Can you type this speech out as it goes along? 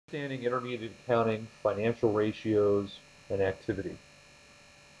Understanding intermediate accounting, financial ratios, and activity.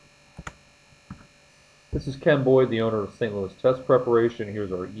 This is Ken Boyd, the owner of St. Louis Test Preparation.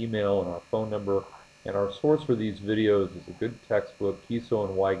 Here's our email and our phone number. And our source for these videos is a good textbook, Kiso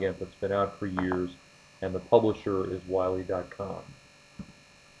and Wygant, that's been out for years. And the publisher is Wiley.com.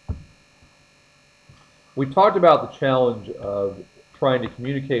 We talked about the challenge of trying to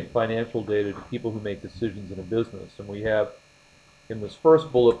communicate financial data to people who make decisions in a business. And we have, in this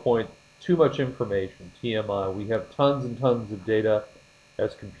first bullet point, too much information, TMI. We have tons and tons of data.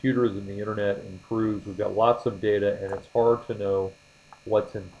 As computers and the internet improves, we've got lots of data, and it's hard to know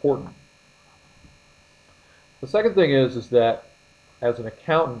what's important. The second thing is that as an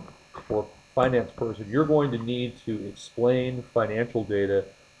accountant or finance person, you're going to need to explain financial data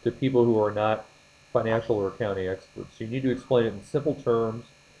to people who are not financial or accounting experts. So you need to explain it in simple terms,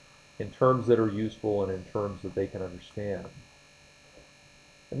 in terms that are useful, and in terms that they can understand.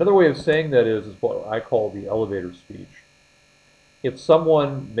 Another way of saying that is what I call the elevator speech. If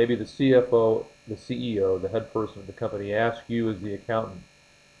someone, maybe the CFO, the CEO, the head person of the company, asks you as the accountant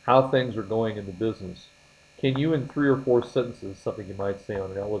how things are going in the business, can you, in 3 or 4 sentences, something you might say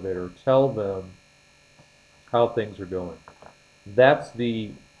on an elevator, tell them how things are going? That's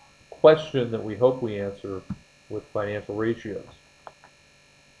the question that we hope we answer with financial ratios.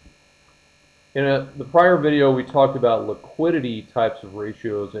 In the prior video, we talked about liquidity types of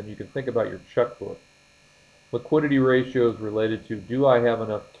ratios, and you can think about your checkbook. Liquidity ratios related to, do I have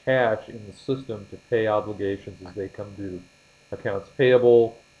enough cash in the system to pay obligations as they come due? Accounts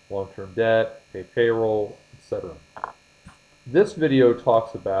payable, long-term debt, pay payroll, etc. This video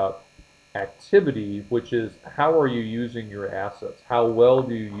talks about activity, which is how are you using your assets? How well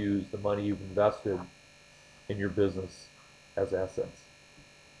do you use the money you've invested in your business as assets?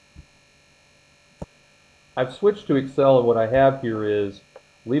 I've switched to Excel, and what I have here is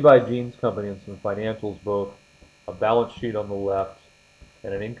Levi Jeans Company and some financials, both a balance sheet on the left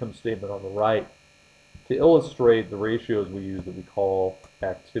and an income statement on the right, to illustrate the ratios we use that we call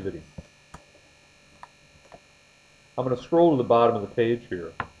activity. I'm going to scroll to the bottom of the page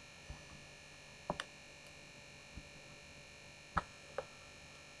here.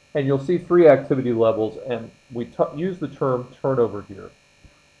 And you'll see 3 activity levels, and we use the term turnover here.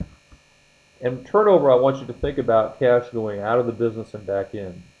 And turnover, I want you to think about cash going out of the business and back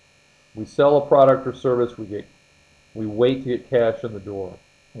in. We sell a product or service, we wait to get cash in the door.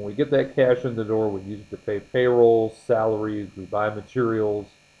 When we get that cash in the door, we use it to pay payrolls, salaries, we buy materials,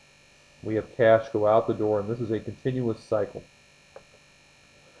 we have cash go out the door, and this is a continuous cycle.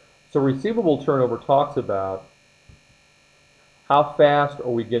 So receivable turnover talks about how fast are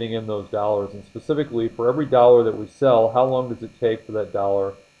we getting in those dollars, and specifically for every dollar that we sell, how long does it take for that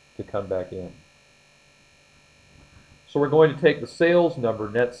dollar to come back in? So we're going to take the sales number,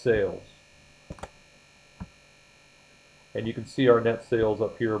 net sales, and you can see our net sales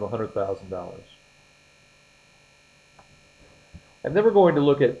up here of $100,000. And then we're going to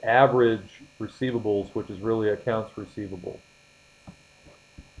look at average receivables, which is really accounts receivable.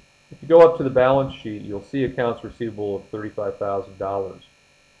 If you go up to the balance sheet, you'll see accounts receivable of $35,000.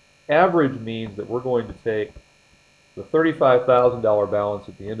 Average means that we're going to take the $35,000 balance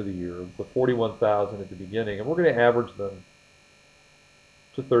at the end of the year, the $41,000 at the beginning, and we're going to average them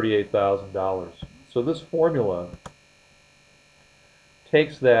to $38,000. So this formula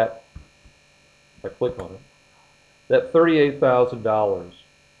takes that, if I click on it, that $38,000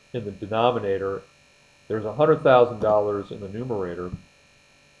 in the denominator, there's $100,000 in the numerator.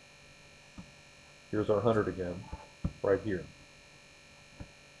 Here's our 100 again, right here.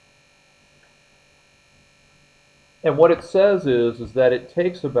 And what it says is that it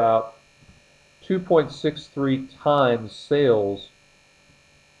takes about 2.63 times sales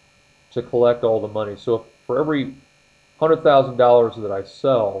to collect all the money. So for every $100,000 that I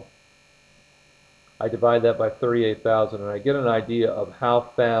sell, I divide that by 38,000, and I get an idea of how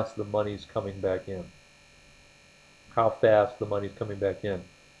fast the money's coming back in. How fast the money's coming back in.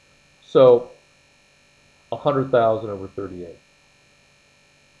 So 100,000 over 38.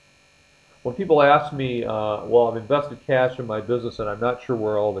 When people ask me, well, I've invested cash in my business and I'm not sure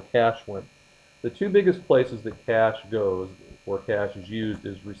where all the cash went, the 2 biggest places that cash goes, where cash is used,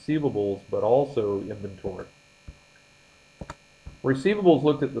 is receivables, but also inventory. Receivables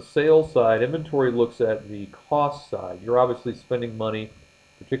looked at the sales side, inventory looks at the cost side. You're obviously spending money,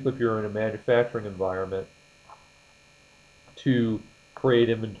 particularly if you're in a manufacturing environment, to create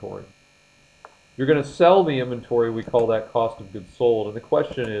inventory. You're going to sell the inventory, we call that cost of goods sold, and the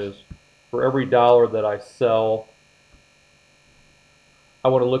question is, for every dollar that I sell, I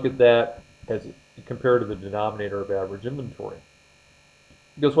want to look at that as compared to the denominator of average inventory.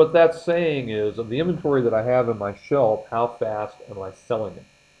 Because what that's saying is, of the inventory that I have in my shelf, how fast am I selling it?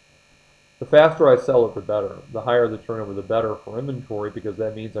 The faster I sell it, the better. The higher the turnover, the better for inventory, because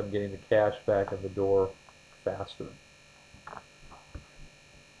that means I'm getting the cash back in the door faster.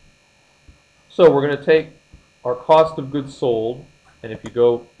 So we're going to take our cost of goods sold, and if you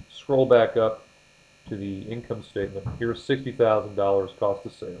go scroll back up to the income statement, here's $60,000 cost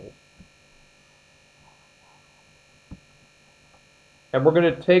of sales. And we're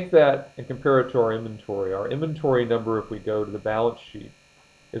going to take that and compare it to our inventory. Our inventory number, if we go to the balance sheet,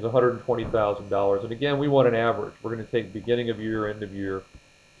 is $120,000. And again, we want an average. We're going to take beginning of year, end of year,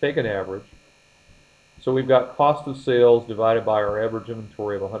 take an average. So we've got cost of sales divided by our average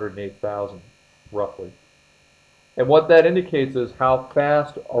inventory of 108,000, roughly. And what that indicates is how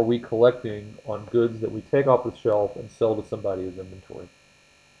fast are we collecting on goods that we take off the shelf and sell to somebody as inventory.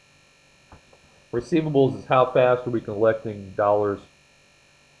 Receivables is how fast are we collecting dollars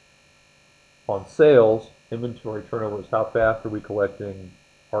on sales. Inventory turnover is how fast are we collecting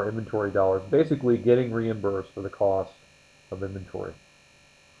our inventory dollars, basically getting reimbursed for the cost of inventory.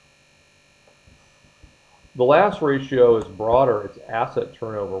 The last ratio is broader, it's asset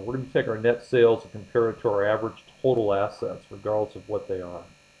turnover. We're going to take our net sales and compare it to our average total assets, regardless of what they are.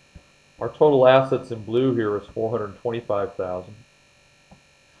 Our total assets in blue here is 425,000.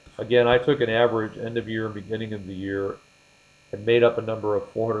 Again, I took an average end of year and beginning of the year and made up a number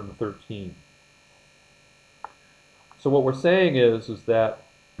of 413. So what we're saying is that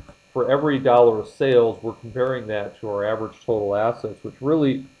for every dollar of sales, we're comparing that to our average total assets, which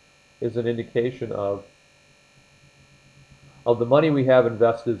really is an indication of the money we have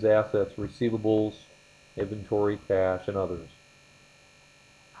invested as assets, receivables, inventory, cash, and others.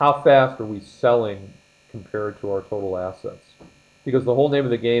 How fast are we selling compared to our total assets? Because the whole name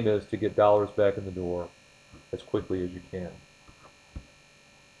of the game is to get dollars back in the door as quickly as you can.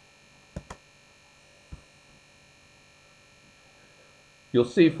 You'll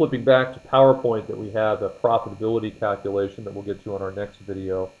see, flipping back to PowerPoint, that we have a profitability calculation that we'll get to on our next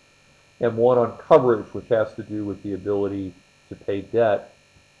video, and one on coverage, which has to do with the ability to pay debt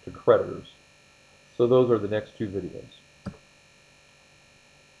to creditors. So those are the next two videos.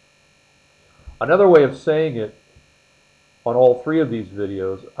 Another way of saying it on all three of these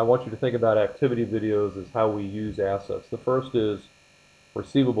videos, I want you to think about activity videos as how we use assets. The first is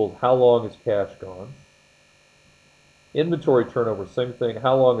receivables, how long is cash gone? Inventory turnover, same thing,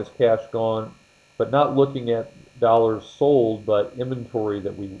 how long is cash gone, but not looking at dollars sold, but inventory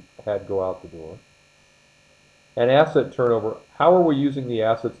that we had go out the door. And asset turnover, how are we using the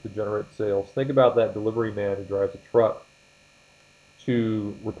assets to generate sales? Think about that delivery man who drives a truck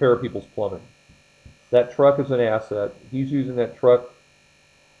to repair people's plumbing. That truck is an asset. He's using that truck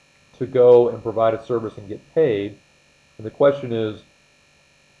to go and provide a service and get paid. And the question is,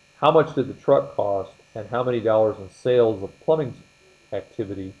 how much did the truck cost, and how many dollars in sales of plumbing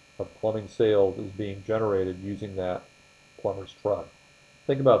activity, of plumbing sales, is being generated using that plumber's truck?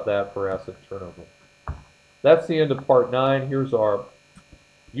 Think about that for asset turnover. That's the end of part 9. Here's our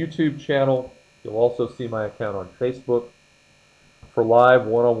YouTube channel. You'll also see my account on Facebook for live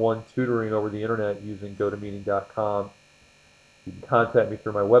one-on-one tutoring over the internet using GoToMeeting.com. You can contact me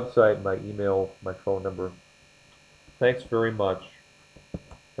through my website, my email, my phone number. Thanks very much,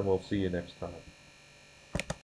 and we'll see you next time.